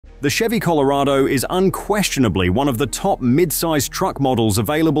The Chevy Colorado is unquestionably one of the top mid-size truck models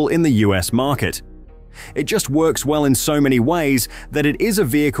available in the US market. It just works well in so many ways that it is a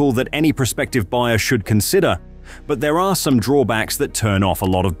vehicle that any prospective buyer should consider, but there are some drawbacks that turn off a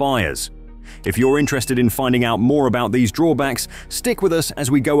lot of buyers. If you're interested in finding out more about these drawbacks, stick with us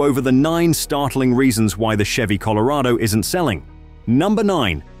as we go over the 9 startling reasons why the Chevy Colorado isn't selling. Number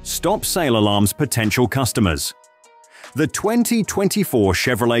 9. Stop sale alarms potential customers. The 2024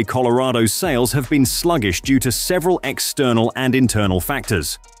 Chevrolet Colorado sales have been sluggish due to several external and internal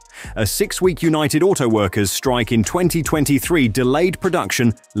factors. A 6-week United Auto Workers strike in 2023 delayed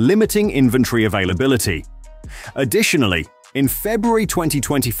production, limiting inventory availability. Additionally, in February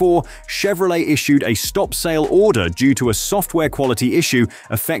 2024, Chevrolet issued a stop sale order due to a software quality issue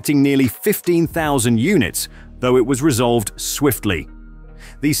affecting nearly 15,000 units, though it was resolved swiftly.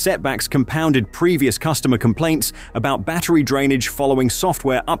 These setbacks compounded previous customer complaints about battery drainage following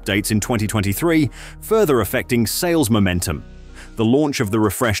software updates in 2023, further affecting sales momentum. The launch of the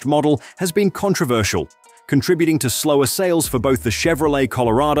refreshed model has been controversial, contributing to slower sales for both the Chevrolet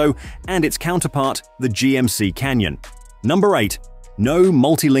Colorado and its counterpart, the GMC Canyon. Number 8. No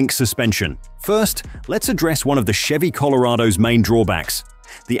multi-link suspension. First, let's address one of the Chevy Colorado's main drawbacks: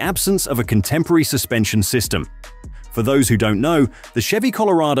 the absence of a contemporary suspension system. For those who don't know, the Chevy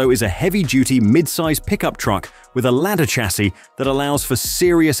Colorado is a heavy-duty mid-size pickup truck with a ladder chassis that allows for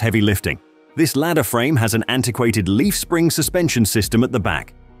serious heavy lifting. This ladder frame has an antiquated leaf spring suspension system at the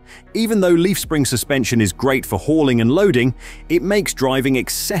back. Even though leaf spring suspension is great for hauling and loading, it makes driving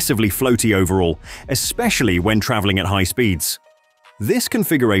excessively floaty overall, especially when traveling at high speeds. This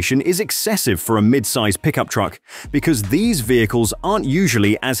configuration is excessive for a mid-size pickup truck because these vehicles aren't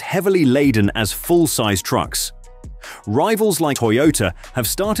usually as heavily laden as full-size trucks. Rivals like Toyota have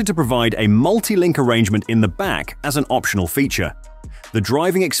started to provide a multi-link arrangement in the back as an optional feature. The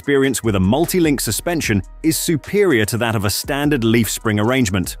driving experience with a multi-link suspension is superior to that of a standard leaf spring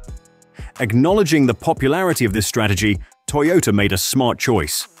arrangement. Acknowledging the popularity of this strategy, Toyota made a smart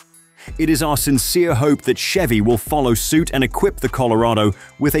choice. It is our sincere hope that Chevy will follow suit and equip the Colorado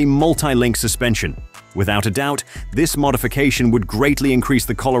with a multi-link suspension. Without a doubt, this modification would greatly increase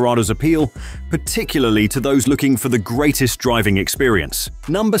the Colorado's appeal, particularly to those looking for the greatest driving experience.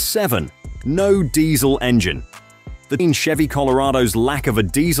 Number 7. No diesel engine. The Chevy Colorado's lack of a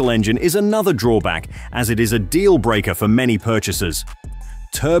diesel engine is another drawback, as it is a deal-breaker for many purchasers.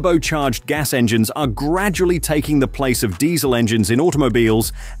 Turbocharged gas engines are gradually taking the place of diesel engines in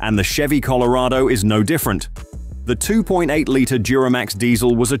automobiles, and the Chevy Colorado is no different. The 2.8-liter Duramax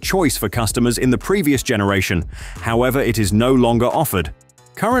diesel was a choice for customers in the previous generation, however it is no longer offered.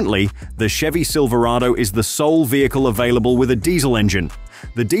 Currently, the Chevy Silverado is the sole vehicle available with a diesel engine.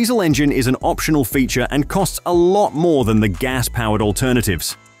 The diesel engine is an optional feature and costs a lot more than the gas-powered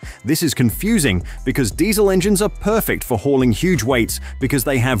alternatives. This is confusing because diesel engines are perfect for hauling huge weights because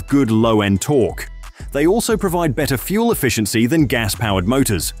they have good low-end torque. They also provide better fuel efficiency than gas-powered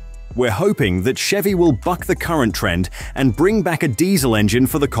motors. We're hoping that Chevy will buck the current trend and bring back a diesel engine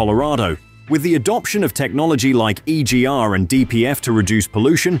for the Colorado. With the adoption of technology like EGR and DPF to reduce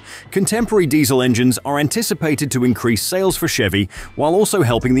pollution, contemporary diesel engines are anticipated to increase sales for Chevy while also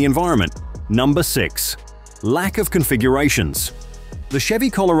helping the environment. Number 6. Lack of configurations. The Chevy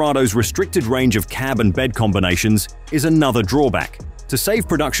Colorado's restricted range of cab and bed combinations is another drawback. To save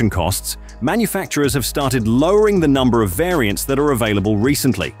production costs, manufacturers have started lowering the number of variants that are available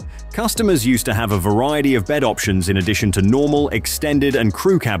recently. Customers used to have a variety of bed options in addition to normal, extended, and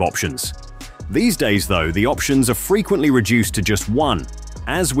crew cab options. These days, though, the options are frequently reduced to just one.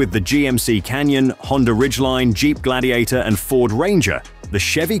 As with the GMC Canyon, Honda Ridgeline, Jeep Gladiator, and Ford Ranger, the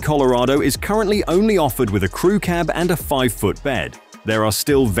Chevy Colorado is currently only offered with a crew cab and a 5-foot bed. There are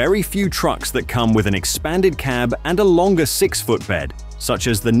still very few trucks that come with an expanded cab and a longer 6-foot bed, such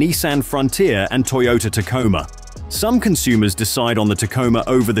as the Nissan Frontier and Toyota Tacoma. Some consumers decide on the Tacoma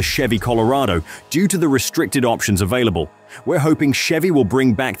over the Chevy Colorado due to the restricted options available. We're hoping Chevy will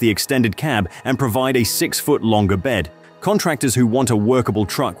bring back the extended cab and provide a 6-foot longer bed. Contractors who want a workable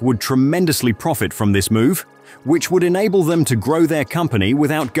truck would tremendously profit from this move, which would enable them to grow their company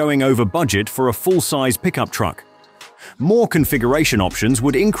without going over budget for a full-size pickup truck. More configuration options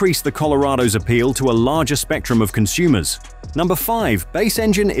would increase the Colorado's appeal to a larger spectrum of consumers. Number 5. Base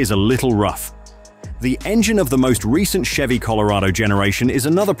engine is a little rough. The engine of the most recent Chevy Colorado generation is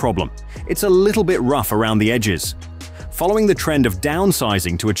another problem. It's a little bit rough around the edges. Following the trend of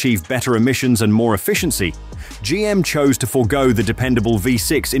downsizing to achieve better emissions and more efficiency, GM chose to forego the dependable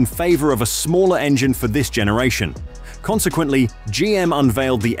V6 in favor of a smaller engine for this generation. Consequently, GM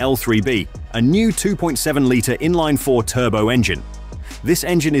unveiled the L3B, a new 2.7-liter inline-4 turbo engine. This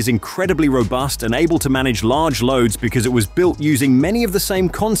engine is incredibly robust and able to manage large loads because it was built using many of the same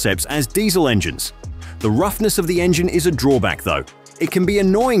concepts as diesel engines. The roughness of the engine is a drawback though. It can be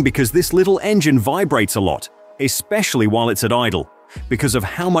annoying because this little engine vibrates a lot, especially while it's at idle, because of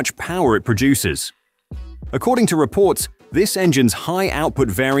how much power it produces. According to reports, this engine's high-output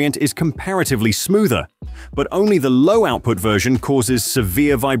variant is comparatively smoother, but only the low-output version causes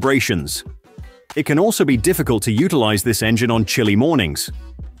severe vibrations. It can also be difficult to utilize this engine on chilly mornings.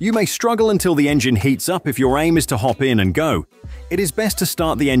 You may struggle until the engine heats up if your aim is to hop in and go. It is best to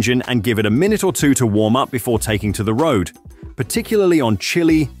start the engine and give it a minute or two to warm up before taking to the road, particularly on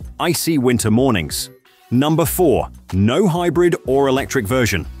chilly, icy winter mornings. Number 4. No hybrid or electric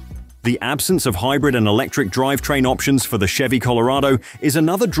version. The absence of hybrid and electric drivetrain options for the Chevy Colorado is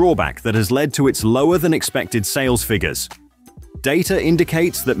another drawback that has led to its lower-than-expected sales figures. Data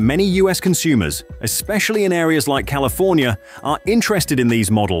indicates that many US consumers, especially in areas like California, are interested in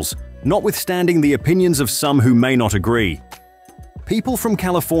these models, notwithstanding the opinions of some who may not agree. People from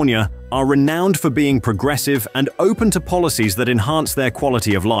California are renowned for being progressive and open to policies that enhance their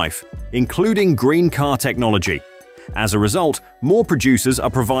quality of life, including green car technology. As a result, more producers are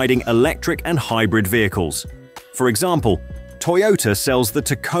providing electric and hybrid vehicles. For example, Toyota sells the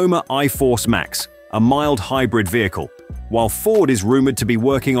Tacoma iForce Max, a mild hybrid vehicle, while Ford is rumored to be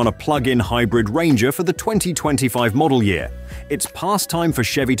working on a plug-in hybrid Ranger for the 2025 model year. It's past time for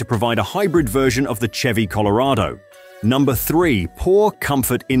Chevy to provide a hybrid version of the Chevy Colorado. Number 3. Poor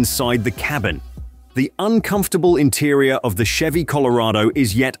comfort inside the cabin. The uncomfortable interior of the Chevy Colorado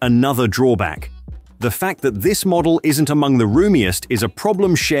is yet another drawback. The fact that this model isn't among the roomiest is a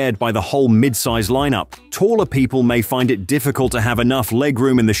problem shared by the whole midsize lineup. Taller people may find it difficult to have enough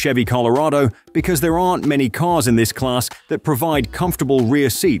legroom in the Chevy Colorado because there aren't many cars in this class that provide comfortable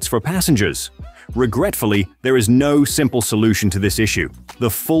rear seats for passengers. Regretfully, there is no simple solution to this issue. The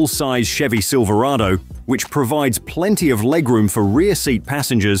full-size Chevy Silverado, which provides plenty of legroom for rear seat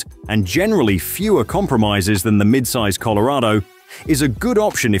passengers and generally fewer compromises than the midsize Colorado, is a good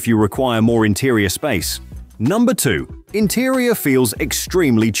option if you require more interior space. Number 2. Interior feels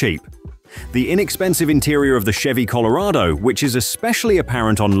extremely cheap. The inexpensive interior of the Chevy Colorado, which is especially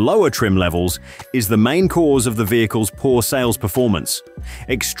apparent on lower trim levels, is the main cause of the vehicle's poor sales performance.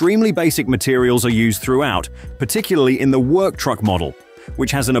 Extremely basic materials are used throughout, particularly in the work truck model,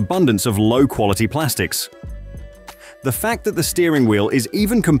 which has an abundance of low-quality plastics. The fact that the steering wheel is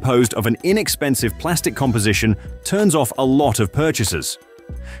even composed of an inexpensive plastic composition turns off a lot of purchasers.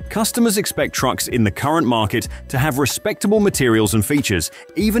 Customers expect trucks in the current market to have respectable materials and features,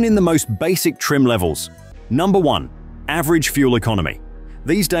 even in the most basic trim levels. Number 1. Average fuel economy.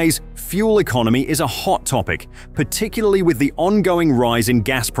 These days, fuel economy is a hot topic, particularly with the ongoing rise in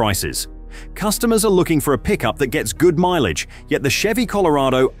gas prices. Customers are looking for a pickup that gets good mileage, yet the Chevy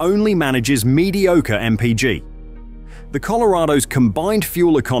Colorado only manages mediocre MPG. The Colorado's combined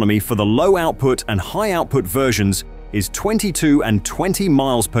fuel economy for the low-output and high-output versions is 22 and 20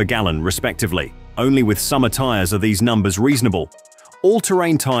 miles per gallon, respectively. Only with summer tires are these numbers reasonable.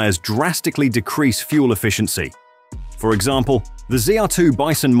 All-terrain tires drastically decrease fuel efficiency. For example, the ZR2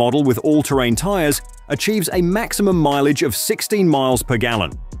 Bison model with all-terrain tires achieves a maximum mileage of 16 miles per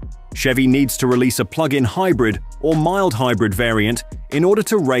gallon. Chevy needs to release a plug-in hybrid or mild hybrid variant in order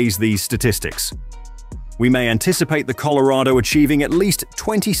to raise these statistics. We may anticipate the Colorado achieving at least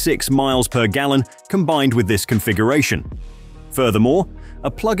 26 miles per gallon combined with this configuration. Furthermore, a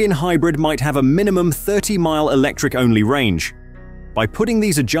plug-in hybrid might have a minimum 30-mile electric-only range. By putting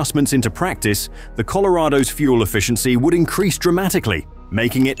these adjustments into practice, the Colorado's fuel efficiency would increase dramatically,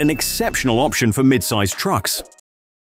 making it an exceptional option for mid-sized trucks.